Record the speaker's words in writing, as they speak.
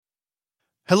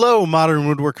Hello,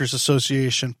 Modern Woodworkers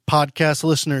Association podcast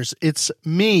listeners. It's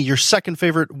me, your second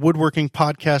favorite woodworking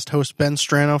podcast host, Ben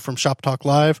Strano from Shop Talk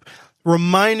Live,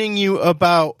 reminding you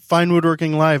about Fine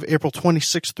Woodworking Live, April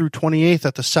 26th through 28th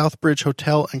at the Southbridge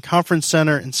Hotel and Conference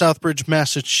Center in Southbridge,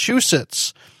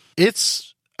 Massachusetts.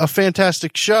 It's a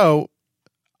fantastic show.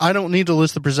 I don't need to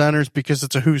list the presenters because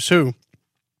it's a who's who,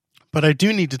 but I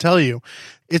do need to tell you,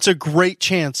 it's a great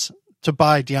chance to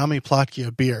buy Dyami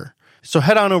Plotkin beer. So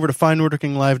head on over to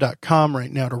finewoodworkinglive.com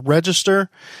right now to register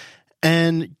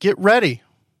and get ready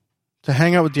to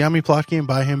hang out with Dyami Plotkin and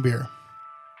buy him beer.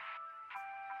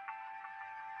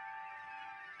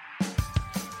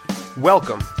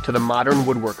 Welcome to the Modern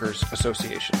Woodworkers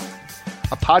Association,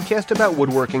 a podcast about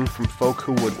woodworking from folk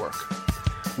who woodwork.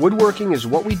 Woodworking is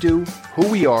what we do, who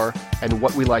we are, and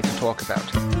what we like to talk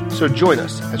about. So join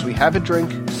us as we have a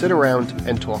drink, sit around,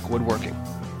 and talk woodworking.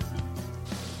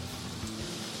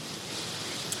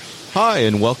 Hi,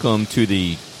 and welcome to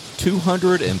the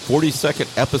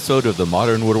 242nd episode of the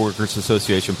Modern Woodworkers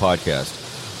Association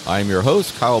podcast. I'm your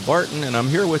host, Kyle Barton, and I'm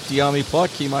here with Dyami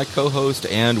Plotkin, my co-host,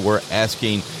 and we're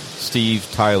asking Steve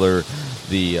Tyler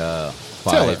the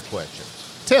five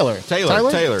questions. Taylor. Steve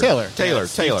Tyler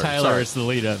Sorry. is the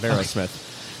lead of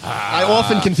Aerosmith. I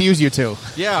often confuse you two.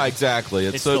 Yeah, exactly.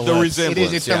 It's the looks.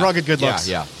 resemblance. It's the rugged good looks.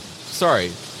 Yeah. Sorry,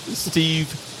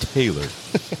 Steve Taylor.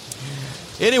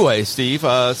 Anyway, Steve,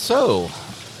 so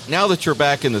now that you're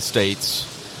back in the States,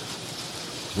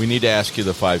 we need to ask you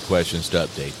the five questions to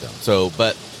update them.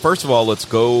 But first of all, let's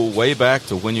go way back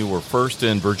to when you were first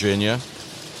in Virginia.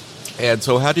 And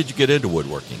so how did you get into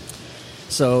woodworking?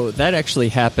 So that actually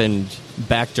happened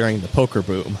back during the poker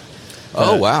boom.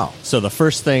 Oh, wow. So the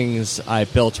first things I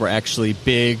built were actually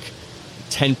big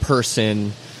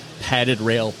 10-person padded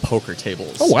rail poker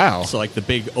tables. Oh, wow. So like the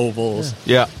big ovals.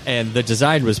 Yeah. And the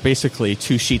design was basically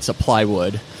 2 sheets of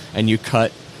plywood, and you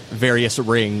cut various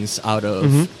rings out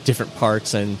of different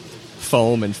parts and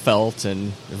foam and felt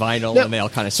and vinyl, and they all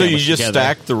kind of So you sandwiched just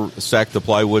together. stacked the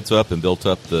plywoods up and built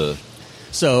up the...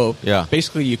 So Yeah.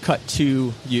 basically you cut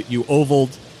you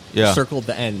ovaled, Yeah. circled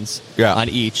the ends Yeah. on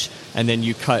each, and then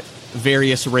you cut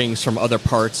various rings from other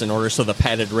parts in order so the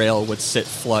padded rail would sit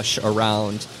flush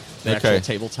around the Okay. actual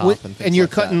tabletop. And things And you're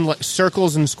like that. cutting like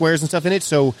circles and squares and stuff in it.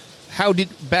 So how did,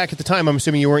 back at the time, I'm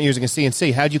assuming you weren't using a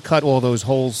CNC, how'd you cut all those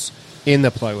holes in the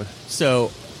plywood?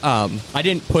 So I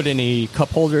didn't put any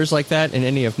cup holders like that in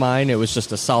any of mine. It was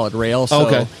just a solid rail. So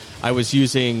Okay. I was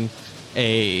using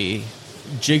a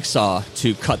jigsaw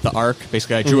to cut the arc.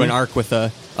 Basically, I drew an arc with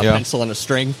a Yeah. pencil and a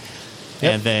string,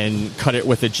 and then cut it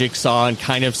with a jigsaw and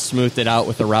kind of smoothed it out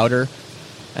with a router.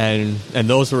 And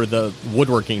those were the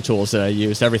woodworking tools that I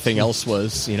used. Everything else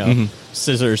was,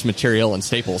 scissors, material, and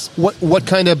staples. What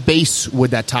kind of base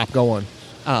would that top go on?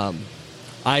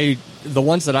 The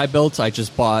ones that I built, I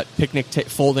just bought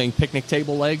folding picnic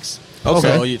table legs. Okay.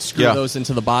 So you'd screw Yeah. those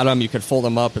into the bottom. You could fold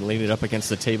them up and lean it up against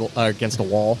the table, against a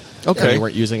wall. Okay. When you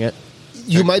weren't using it.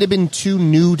 You might have been too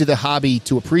new to the hobby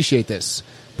to appreciate this,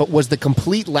 but was the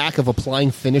complete lack of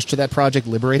applying finish to that project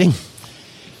liberating?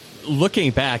 Looking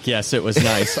back, yes, it was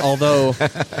nice. Although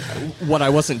what I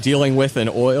wasn't dealing with in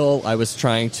oil, I was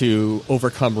trying to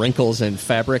overcome wrinkles in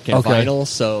fabric and Okay. vinyl.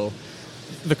 So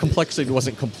the complexity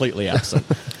wasn't completely absent.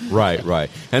 Right.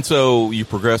 And so you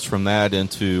progressed from that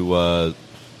into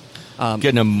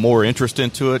getting a more interest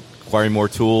into it, acquiring more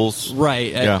tools.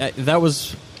 Right. Yeah. That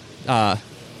was,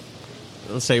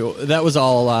 let's say, that was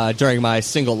all during my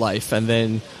single life. And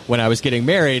then when I was getting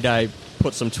married, I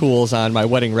put some tools on my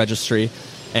wedding registry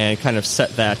and kind of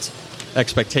set that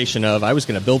expectation of I was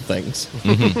going to build things.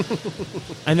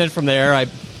 And then from there,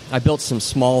 I built some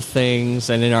small things.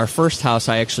 And in our first house,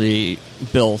 I actually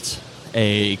built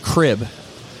a crib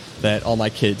that all my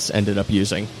kids ended up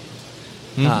using.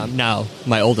 Now,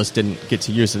 my oldest didn't get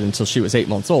to use it until she was 8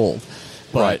 months old.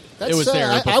 But it was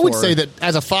there I would before- say that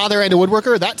as a father and a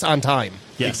woodworker, that's on time.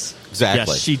 Yes.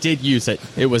 Exactly. Yes, she did use it.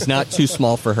 It was not too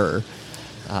small for her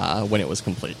when it was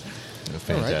complete.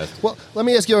 Fantastic. All right. Well, let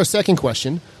me ask you a second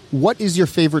question. What is your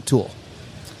favorite tool?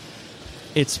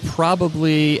 It's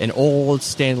probably an old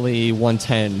Stanley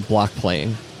 110 block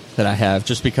plane that I have,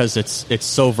 just because it's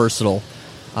so versatile.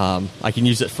 I can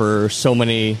use it for so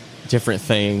many different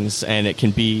things, and it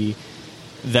can be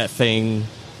that thing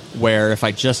where if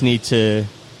I just need to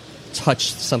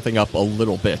touch something up a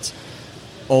little bit,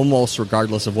 almost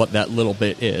regardless of what that little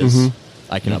bit is,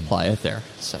 I can apply it there.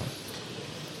 So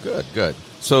Good.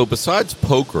 So besides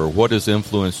poker, what has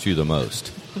influenced you the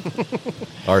most?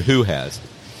 Or who has?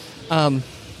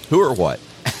 Who or what?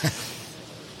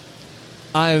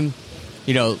 I'm,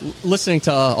 listening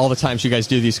to all the times you guys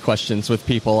do these questions with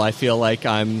people, I feel like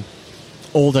I'm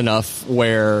old enough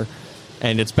where,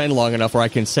 and it's been long enough where I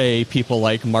can say people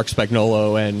like Mark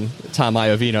Spagnolo and Tom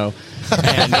Iovino,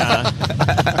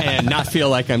 and not feel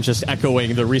like I'm just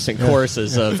echoing the recent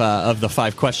choruses of the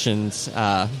 5 Questions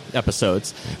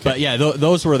episodes. Okay. But yeah,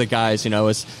 those were the guys.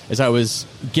 As I was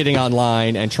getting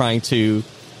online and trying to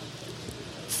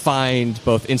find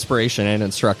both inspiration and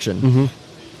instruction,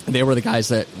 they were the guys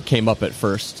that came up at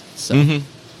first. So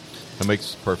that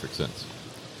makes perfect sense.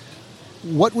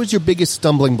 What was your biggest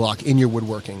stumbling block in your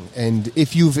woodworking? And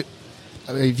if you've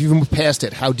moved past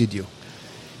it, how did you?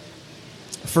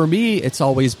 For me, it's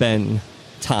always been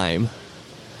time.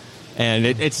 And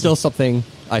it's still something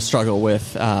I struggle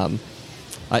with.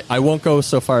 I won't go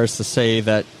so far as to say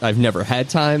that I've never had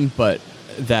time, but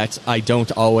that I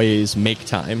don't always make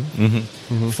time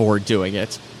for doing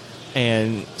it.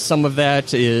 And some of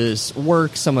that is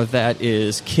work, some of that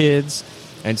is kids,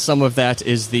 and some of that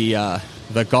is the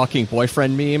gawking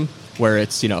boyfriend meme, where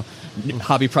it's,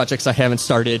 hobby projects I haven't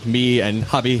started, me, and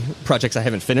hobby projects I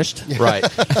haven't finished. Right.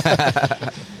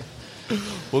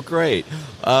 Well, great.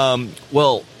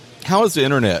 Well, how has the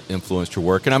internet influenced your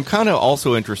work? And I'm kind of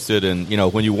also interested in,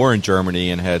 when you were in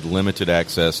Germany and had limited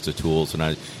access to tools, and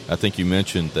I think you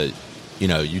mentioned that,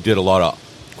 you did a lot of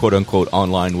quote-unquote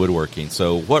online woodworking.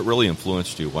 So what really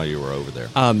influenced you while you were over there?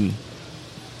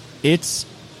 It's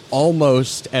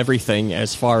almost everything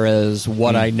as far as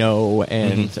what I know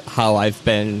and how I've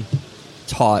been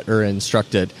taught or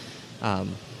instructed.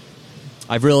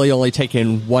 I've really only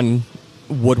taken one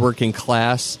woodworking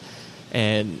class,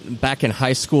 and back in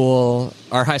high school,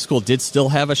 our high school did still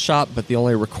have a shop, but the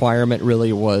only requirement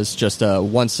really was just a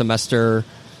 1 semester,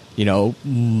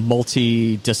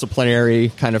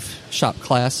 multidisciplinary kind of shop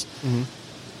class.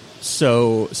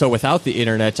 So without the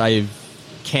internet, I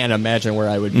can't imagine where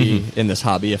I would be in this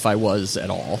hobby if I was at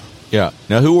all. Yeah.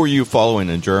 Now, who were you following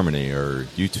in Germany, or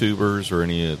YouTubers, or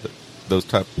any of those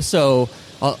type? So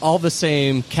all the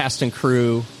same cast and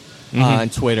crew on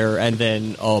Twitter, and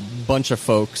then a bunch of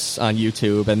folks on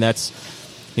YouTube, and that's,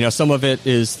 some of it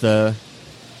is the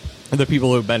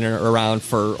people who've been around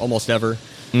for almost ever,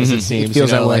 as it seems. It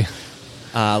feels that way.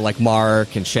 Like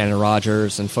Mark and Shannon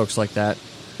Rogers and folks like that.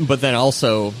 But then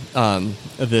also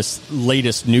this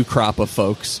latest new crop of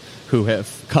folks who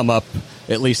have come up,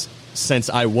 at least since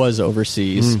I was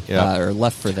overseas or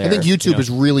left for there. I think YouTube has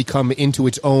really come into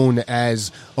its own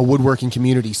as a woodworking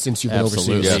community since you've been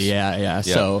overseas. Yes.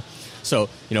 Yeah. So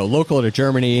local to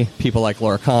Germany, people like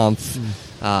Laura Kampf,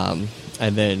 and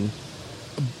then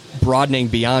broadening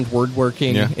beyond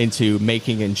woodworking into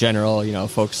making in general.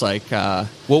 Folks like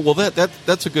well,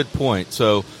 that's a good point.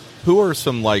 So, who are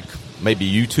some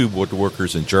maybe YouTube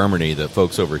woodworkers in Germany that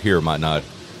folks over here might not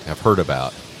have heard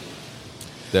about?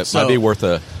 That might be worth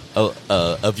a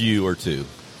view or two.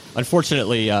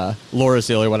 Unfortunately, Laura's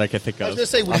the only one I can think of. I was going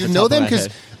to say, would you know them? Because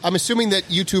I'm assuming that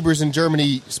YouTubers in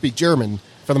Germany speak German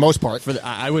for the most part.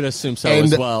 I would assume so and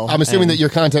as well. I'm assuming that your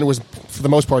content was, for the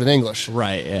most part, in English.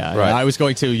 Right, yeah. Right. I was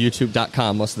going to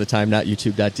youtube.com most of the time, not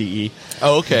youtube.de.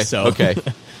 Oh, okay. So, okay.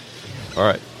 All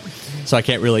right. So I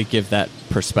can't really give that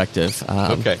perspective.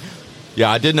 Okay. Yeah,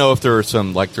 I did know if there are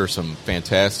some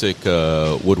fantastic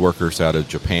woodworkers out of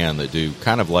Japan that do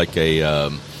kind of like a,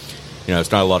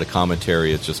 it's not a lot of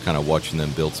commentary. It's just kind of watching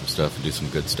them build some stuff and do some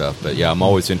good stuff. But yeah, I'm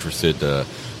always interested to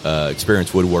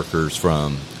experience woodworkers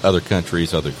from other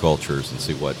countries, other cultures, and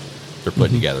see what they're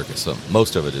putting together, because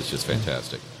most of it is just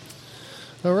fantastic.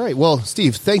 All right. Well,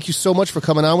 Steve, thank you so much for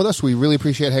coming on with us. We really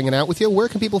appreciate hanging out with you. Where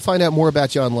can people find out more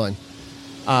about you online?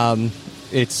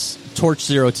 It's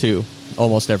Torch02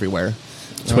 almost everywhere.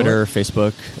 Twitter,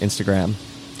 Facebook, Instagram.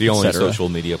 The only social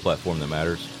media platform that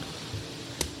matters.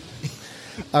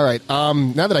 All right.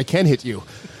 Now that I can hit you,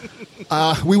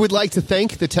 we would like to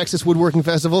thank the Texas Woodworking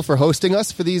Festival for hosting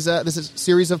us for this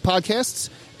series of podcasts.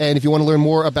 And if you want to learn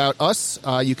more about us,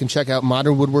 you can check out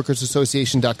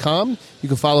modernwoodworkersassociation.com. You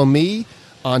can follow me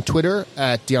on Twitter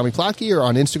at Diami Plotke or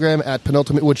on Instagram at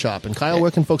Penultimate Woodshop. And Kyle,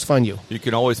 where can folks find you? You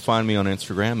can always find me on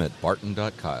Instagram at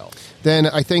barton.kyle. Then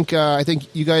I think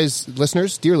you guys,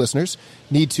 dear listeners,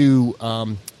 need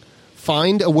to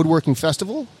find a woodworking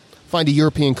festival, find a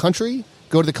European country,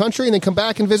 go to the country, and then come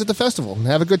back and visit the festival and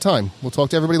have a good time. We'll talk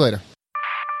to everybody later.